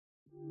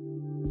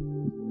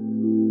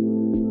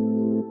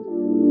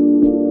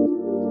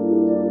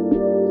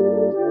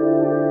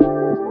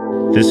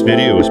This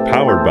video is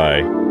powered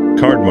by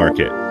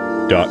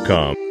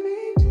cardmarket.com.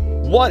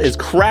 What is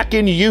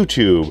cracking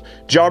YouTube?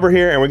 Jobber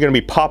here, and we're going to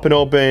be popping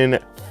open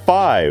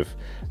 5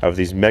 of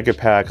these Mega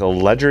Pack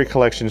Legendary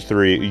Collections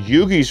 3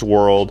 Yugi's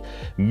World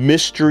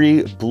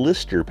Mystery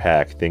Blister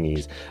Pack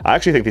thingies. I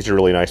actually think these are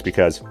really nice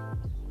because,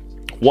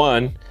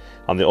 one,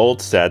 on the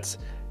old sets,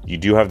 you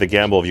do have the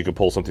gamble if you can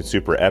pull something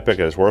super epic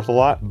and it's worth a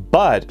lot,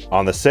 but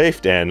on the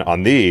safe end,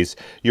 on these,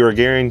 you are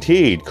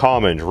guaranteed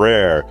common,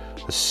 rare,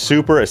 a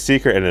super, a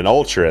secret, and an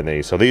ultra in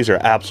these. So these are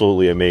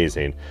absolutely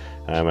amazing.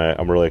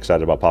 I'm really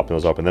excited about popping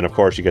those up. And then of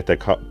course you get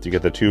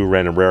the 2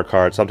 random rare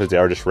cards. Sometimes they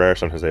are just rare,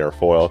 sometimes they are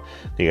foil.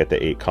 You get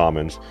the 8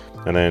 commons.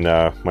 And then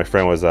my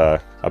friend was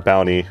a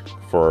bounty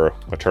for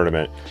a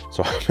tournament,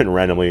 so I've been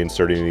randomly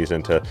inserting these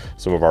into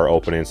some of our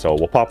openings. So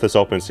we'll pop this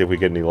open and see if we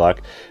get any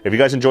luck. If you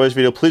guys enjoy this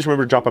video, please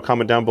remember to drop a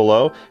comment down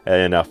below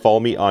and follow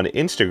me on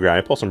Instagram.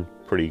 I post some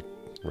pretty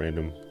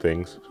random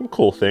things, some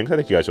cool things. I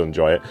think you guys will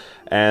enjoy it.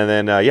 And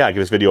then yeah,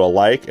 give this video a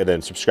like and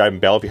then subscribe and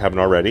bell if you haven't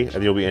already,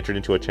 and you'll be entered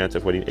into a chance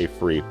of winning a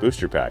free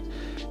booster pack.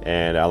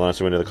 And I'll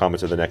answer into the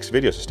comments of the next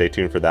video, so stay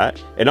tuned for that.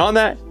 And on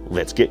that,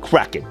 let's get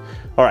cracking.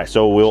 All right,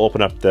 so we'll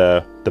open up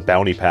the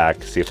bounty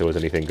pack, see if there was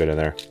anything good in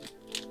there.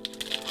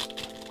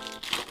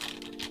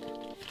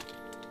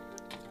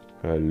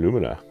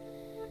 Lumina.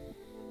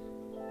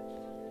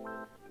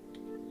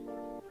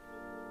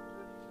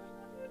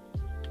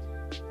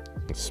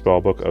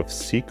 Spellbook of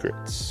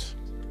Secrets.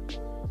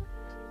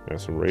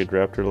 Got some Raid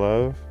Raptor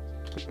love.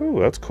 Oh,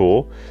 that's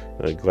cool.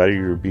 The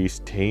Gladiator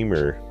Beast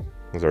Tamer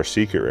is our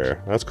secret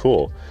rare. That's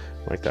cool.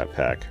 I like that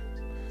pack.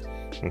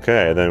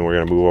 Okay, and then we're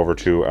going to move over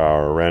to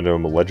our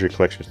random Legendary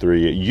Collection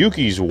 3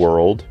 Yugi's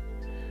World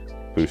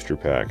booster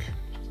pack.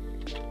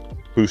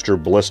 Booster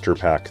blister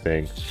pack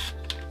thing.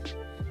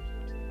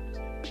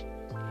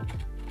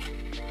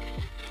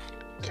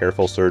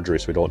 Careful surgery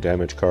so we don't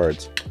damage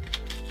cards.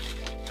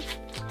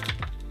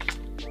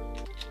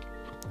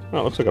 Oh,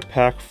 it looks like a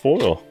pack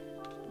foil.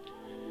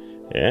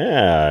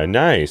 Yeah,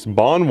 nice.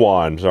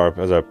 Bonwan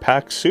as a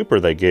pack super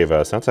they gave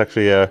us. That's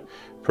actually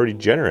pretty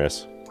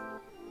generous.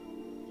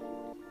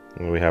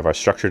 And we have our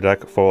structure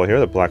deck foil here,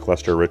 the Black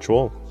Luster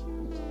Ritual.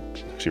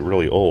 Actually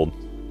really old.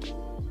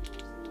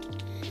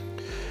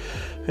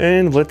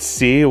 And let's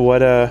see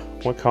what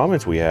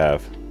comments we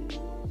have.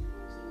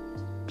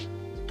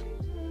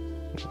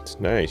 It's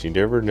nice. You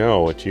never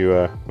know what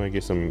you might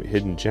get some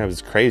hidden gems.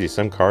 It's crazy.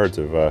 Some cards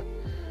have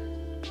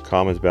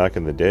commons back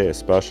in the day,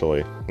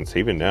 especially. It's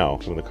even now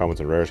when the commons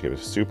and rares get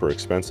super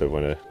expensive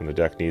when the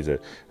deck needs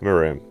it. I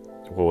remember,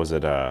 what was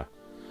it?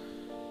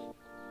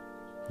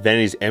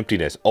 Vanity's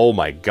Emptiness. Oh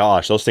my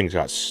gosh, those things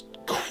got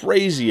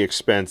crazy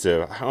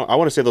expensive. I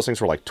want to say those things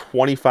were like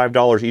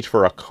 $25 each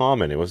for a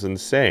common. It was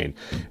insane.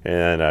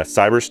 And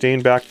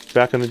Cyberstein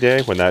back in the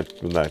day when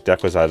that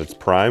deck was at its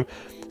prime,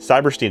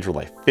 Cybersteins were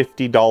like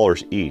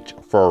 $50 each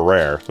for a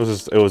rare. It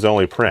was the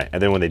only print.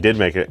 And then when they did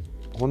make it,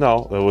 well,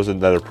 no, it was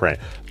another print,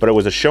 but it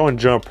was a show and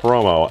jump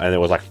promo, and it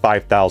was like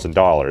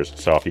 $5,000.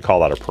 So if you call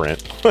that a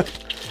print, I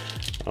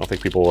don't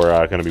think people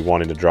were going to be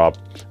wanting to drop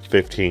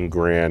 15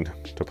 grand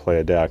to play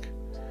a deck.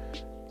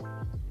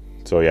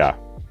 So yeah,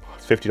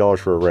 $50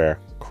 for a rare,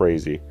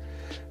 crazy.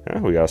 Yeah,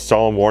 we got a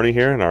Solemn Warning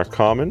here in our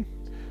common.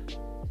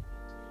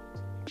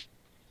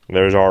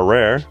 There's our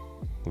rare,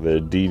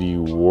 the DD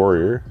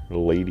Warrior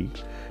Lady.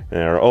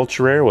 And our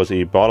ultra rare was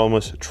a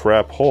Bottomless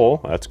Trap Hole.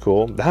 That's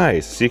cool.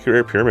 Nice. Secret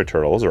Rare Pyramid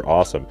Turtle. Those are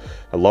awesome.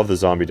 I love the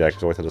zombie deck.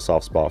 I always had a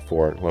soft spot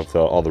for it. Love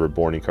all the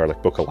Reborning card,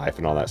 like Book of Life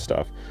and all that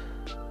stuff.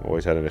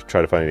 Always had to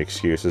try to find any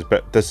excuses.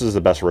 But this is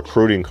the best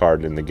recruiting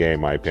card in the game,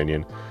 in my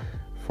opinion,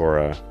 for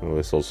at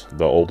least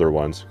the older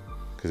ones.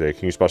 Because they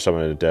can use special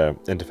summon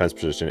in defense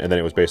position, and then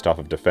it was based off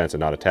of defense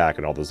and not attack.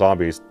 And all the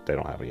zombies, they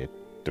don't have any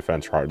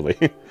defense hardly.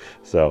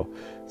 So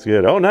it's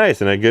good. Oh,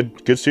 nice. And a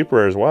good super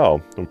rare as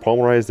well. And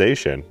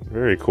Polymerization.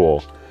 Very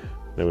cool.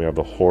 Then we have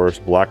the Horus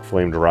Black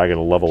Flame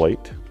Dragon level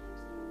 8.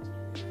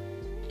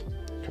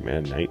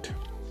 Command Knight.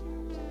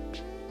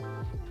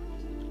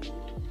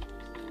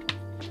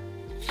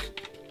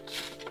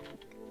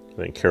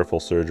 Then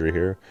Careful Surgery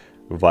here.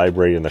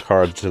 Vibrating the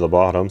cards to the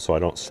bottom so I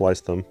don't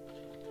slice them.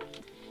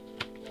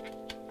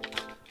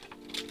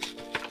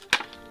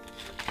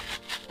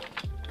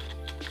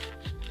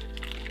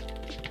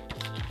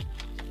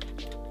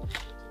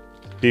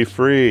 Be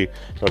free.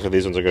 Looks like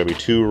these ones are going to be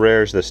 2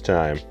 rares this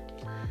time.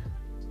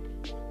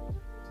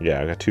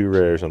 Yeah, I got 2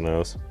 rares on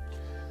those.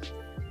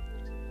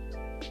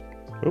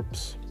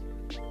 Oops.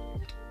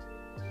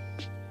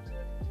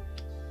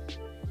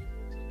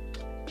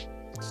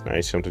 It's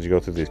nice. Sometimes you go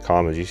through these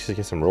commons, you just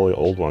get some really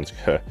old ones.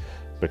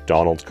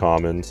 McDonald's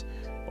commons,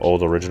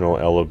 old original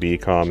LOB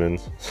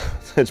commons.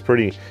 It's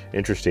pretty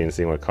interesting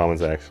seeing what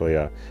commons actually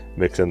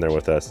mix in there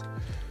with us.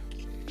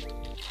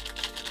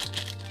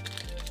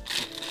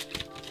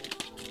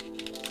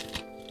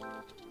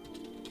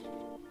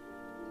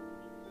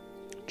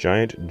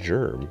 Giant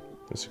Germ.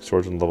 6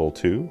 swords in level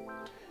 2.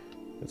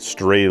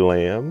 Stray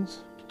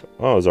Lambs.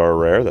 Oh, is our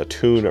rare. The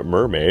Toon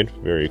Mermaid.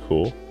 Very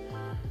cool.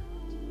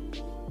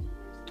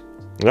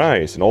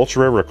 Nice. An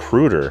Ultra Rare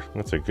Recruiter.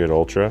 That's a good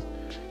Ultra.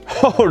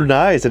 Oh,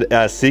 nice.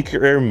 A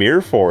secret rare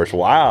Mirror Force.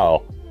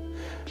 Wow.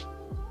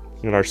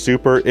 And our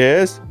super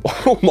is...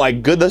 Oh my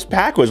goodness,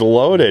 pack was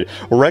loaded.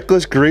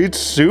 Reckless Greed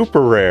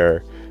super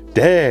rare.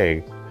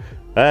 Dang.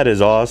 That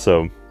is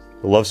awesome.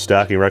 I love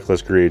stacking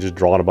Reckless Greed, just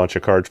drawing a bunch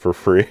of cards for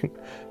free.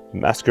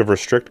 Mask of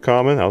Restrict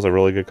common. That was a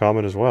really good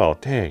common as well.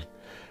 Dang.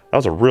 That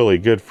was a really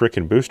good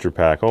freaking booster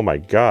pack. Oh my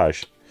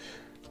gosh.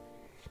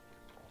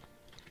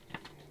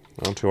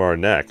 On to our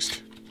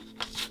next.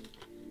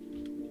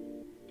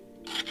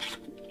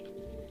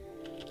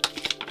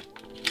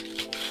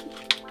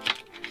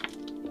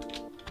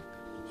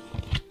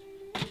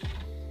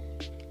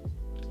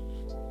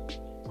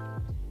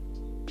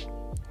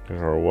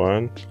 Our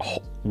one. Oh,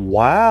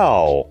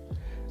 wow.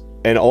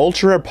 An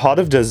Ultra Pot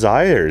of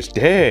Desires.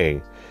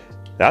 Dang.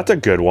 That's a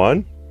good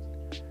one.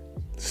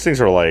 These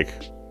things are like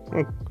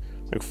 $4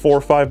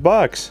 or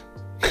 $5.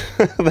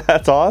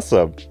 That's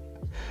awesome.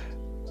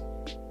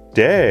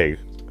 Dang.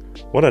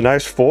 What a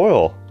nice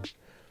foil.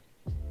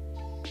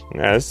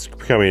 Yeah, this is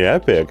becoming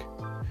epic.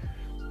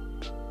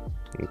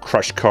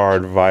 Crush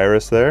card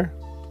virus there.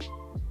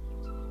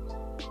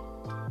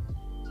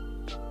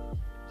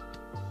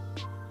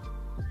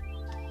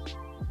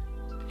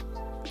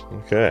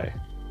 Okay.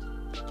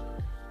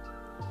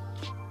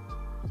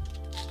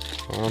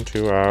 On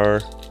to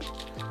our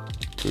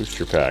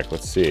booster pack.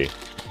 Let's see.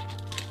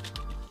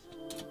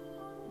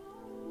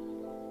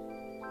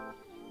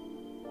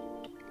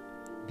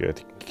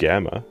 Good.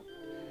 Gamma.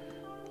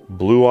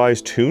 Blue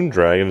Eyes Toon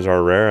Dragons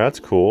are rare. That's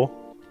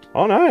cool.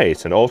 Oh,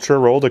 nice. An Ultra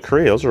Roll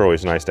Decree. Those are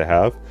always nice to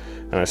have.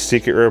 And a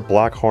Secret Rare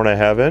Black Horn of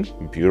Heaven.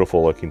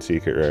 Beautiful looking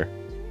Secret Rare.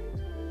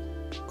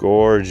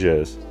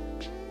 Gorgeous.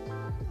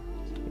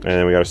 And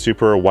then we got a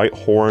Super White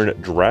Horn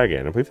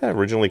Dragon. I believe that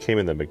originally came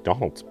in the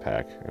McDonald's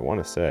pack. I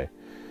want to say.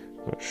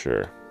 Not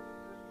sure.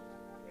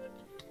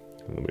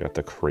 And then we got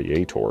the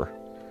Creator.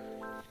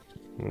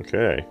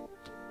 Okay.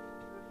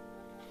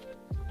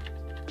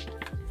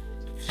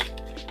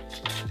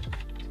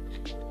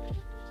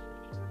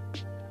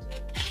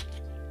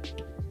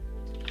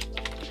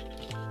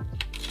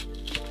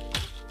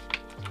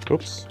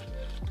 Oops.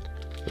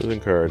 Losing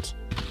cards.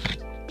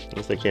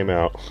 Once they came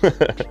out.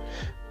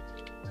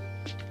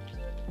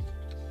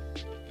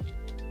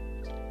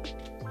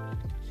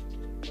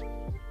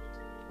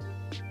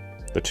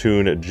 The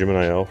Toon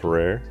Gemini Elf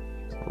rare.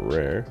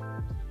 Rare.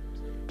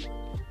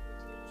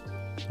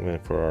 And then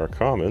for our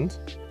commons,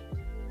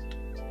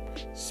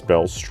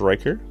 Spell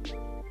Striker.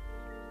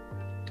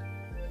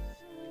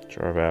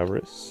 Jar of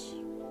Avarice.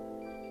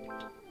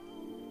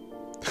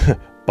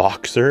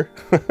 Boxer.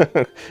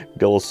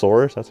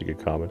 Gillosaurus. That's a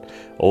good common.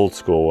 Old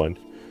school one.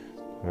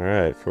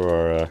 Alright,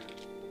 for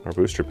our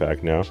booster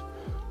pack now.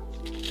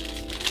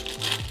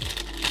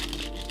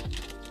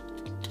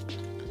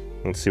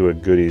 Let's see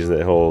what goodies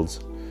that holds.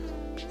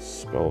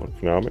 Spell of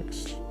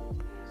Economics.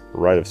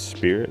 Rite of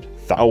Spirit.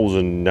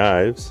 1,000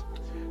 Knives.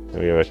 And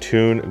we have a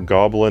Toon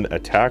Goblin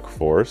Attack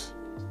Force.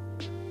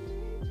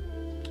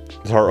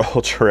 It's our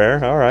ultra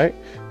rare. Alright.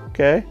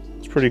 Okay.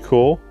 It's pretty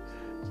cool.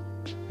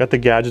 Got the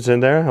gadgets in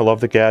there. I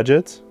love the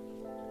gadgets.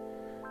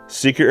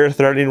 Secret Rare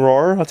Threatening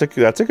Roar. That's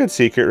a good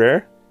secret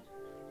rare.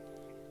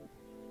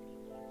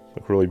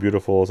 Look really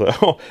beautiful.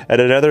 Oh, and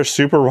another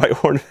Super White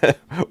Horn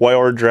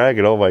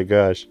Dragon. Oh my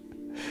gosh.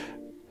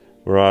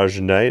 Mirage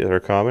Knight is our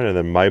common, and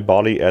then My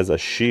Body as a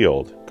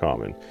Shield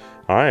common.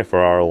 Alright, for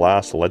our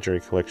last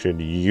Legendary Collection,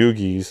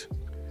 Yugi's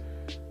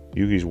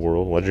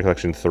World. Legendary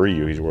Collection 3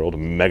 Yugi's World.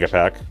 Mega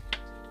Pack.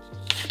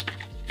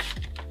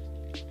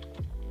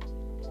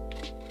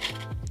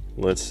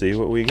 Let's see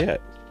what we get.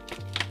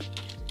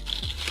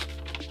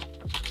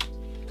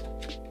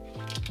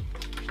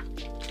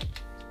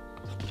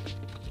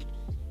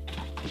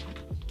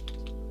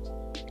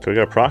 So we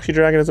got a Proxy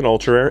Dragon as an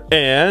ultra rare,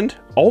 and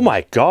oh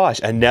my gosh,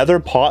 another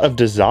Pot of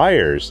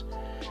Desires.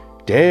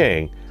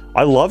 Dang,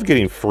 I love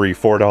getting free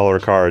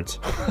 $4 cards.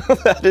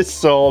 That is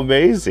so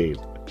amazing.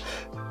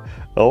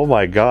 Oh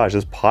my gosh,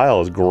 this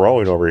pile is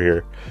growing over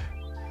here.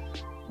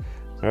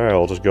 Alright,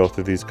 I'll just go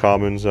through these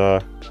commons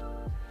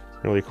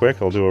really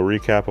quick. I'll do a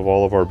recap of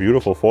all of our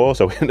beautiful foils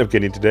that we ended up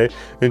getting today.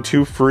 And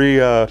 2 free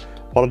Pot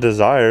of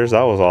Desires.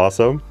 That was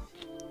awesome.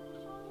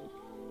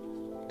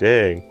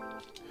 Dang.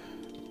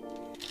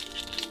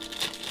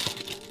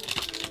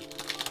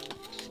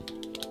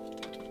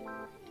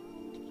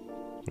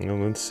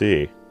 And let's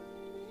see.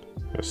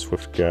 A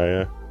Swift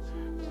Gaia.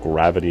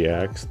 Gravity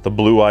Axe. The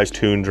Blue Eyes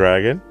Toon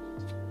Dragon.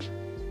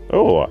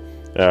 Oh,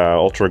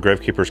 Ultra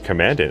Gravekeeper's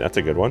Commandant. That's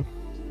a good one.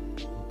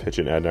 Pitch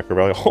and add Necro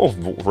Valley. Oh,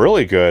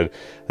 really good.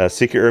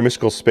 Secret Rare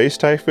Mystical Space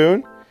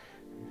Typhoon.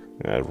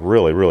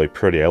 Really, really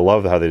pretty. I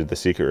love how they did the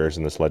secret rares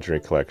in this legendary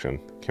collection.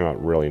 Came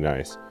out really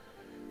nice.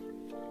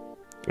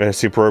 And a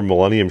Super Rare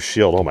Millennium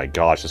Shield. Oh my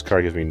gosh, this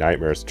card gives me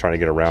nightmares trying to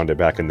get around it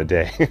back in the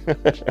day.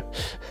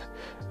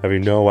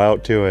 Having no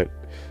out to it.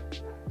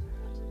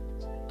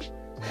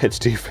 Its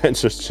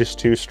defense is just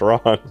too strong.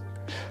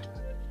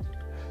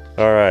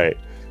 Alright.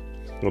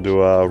 We'll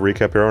do a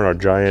recap here on our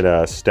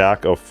giant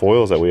stack of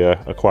foils that we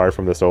acquired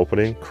from this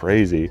opening.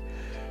 Crazy.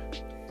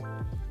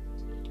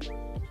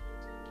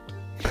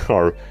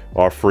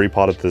 our free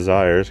pot of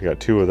desires. We got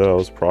 2 of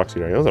those. Proxy.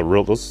 Those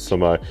are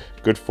some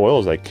good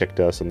foils I kicked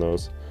us in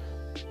those.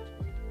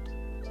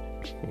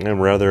 I'm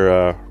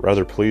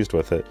rather pleased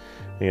with it.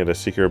 You get a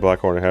Secret of Black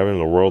Horn of Heaven,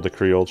 the World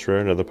Decree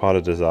Ultra, another pot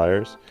of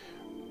desires.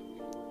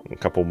 A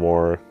couple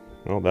more.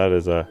 Oh, that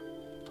is a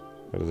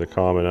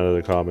common. That is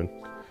a common.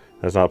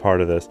 That's not part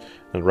of this.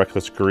 And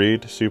Reckless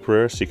Greed, super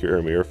rare. Secret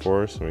Rare Mirror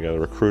Force. And we got a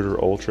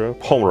Recruiter Ultra.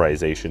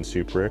 Polarization,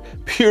 super rare.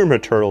 Pure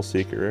Maternal,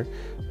 secret rare.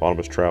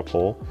 Bottomless Trap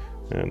Hole.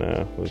 And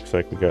looks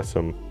like we got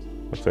some.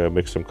 Looks like I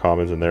mixed some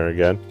commons in there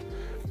again.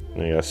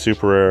 And we got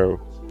super rare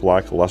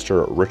Black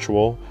Luster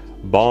Ritual.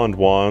 Bond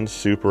Wand,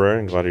 super rare.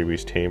 And Gladiator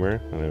Beast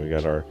Tamer. And then we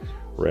got our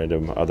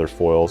random other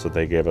foils that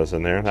they gave us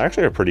in there. They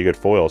actually are pretty good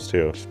foils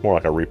too. It's more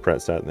like a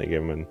reprint set, and they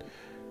gave them in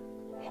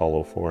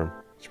hollow form.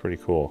 It's pretty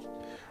cool.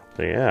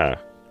 But yeah.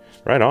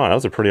 Right on. That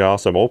was a pretty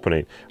awesome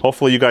opening.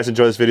 Hopefully you guys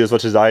enjoyed this video as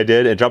much as I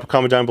did, and drop a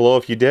comment down below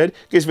if you did.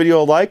 Give this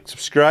video a like,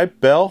 subscribe,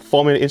 bell,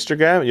 follow me on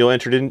Instagram,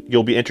 and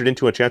you'll be entered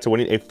into a chance of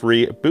winning a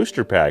free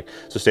booster pack.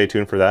 So stay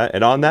tuned for that.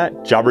 And on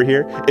that, Jobber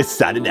here is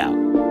signing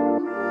out.